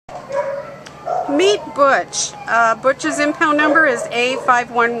Meet Butch. Butch's impound number is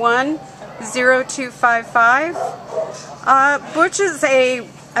A5110255. Butch is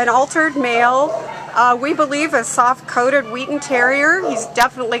an altered male. We believe a soft-coated Wheaten Terrier. He's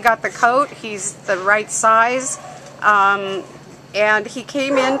definitely got the coat. He's the right size. And he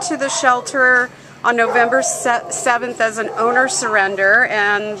came into the shelter on November 7th as an owner surrender,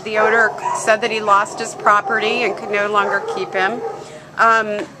 and the owner said that he lost his property and could no longer keep him.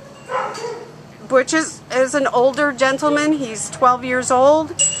 Butch is an older gentleman. He's 12 years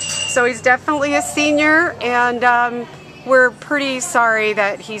old, so he's definitely a senior, and we're pretty sorry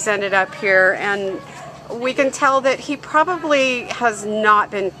that he's ended up here, and we can tell that he probably has not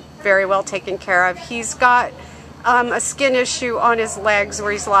been very well taken care of. He's got a skin issue on his legs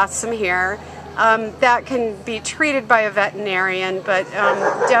where he's lost some hair. That can be treated by a veterinarian, but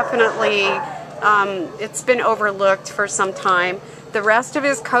definitely it's been overlooked for some time. The rest of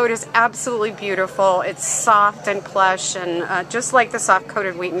his coat is absolutely beautiful. It's soft and plush, and just like the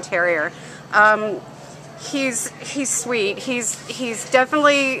soft-coated Wheaten Terrier. He's sweet. He's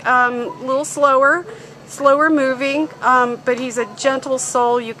definitely a little slower moving, but he's a gentle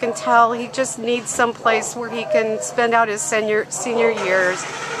soul. You can tell he just needs some place where he can spend out his senior years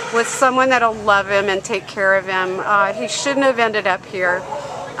with someone that'll love him and take care of him. He shouldn't have ended up here.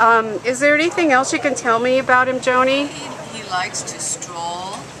 Is there anything else you can tell me about him, Joni? He likes to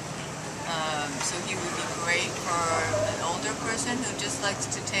stroll, so he would be great for an older person who just likes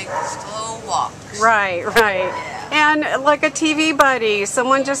to take slow walks. Right. Yeah. And like a TV buddy,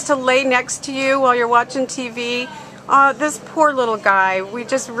 someone just to lay next to you while you're watching TV. This poor little guy, we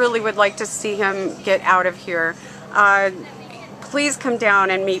just really would like to see him get out of here. Please come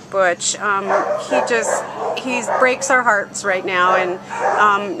down and meet Butch. He breaks our hearts right now, and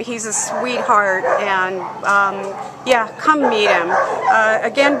he's a sweetheart, and yeah, come meet him.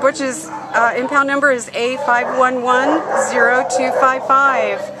 Again, Butch's impound number is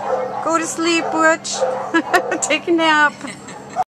A5110255. Go to sleep, Butch. Take a nap.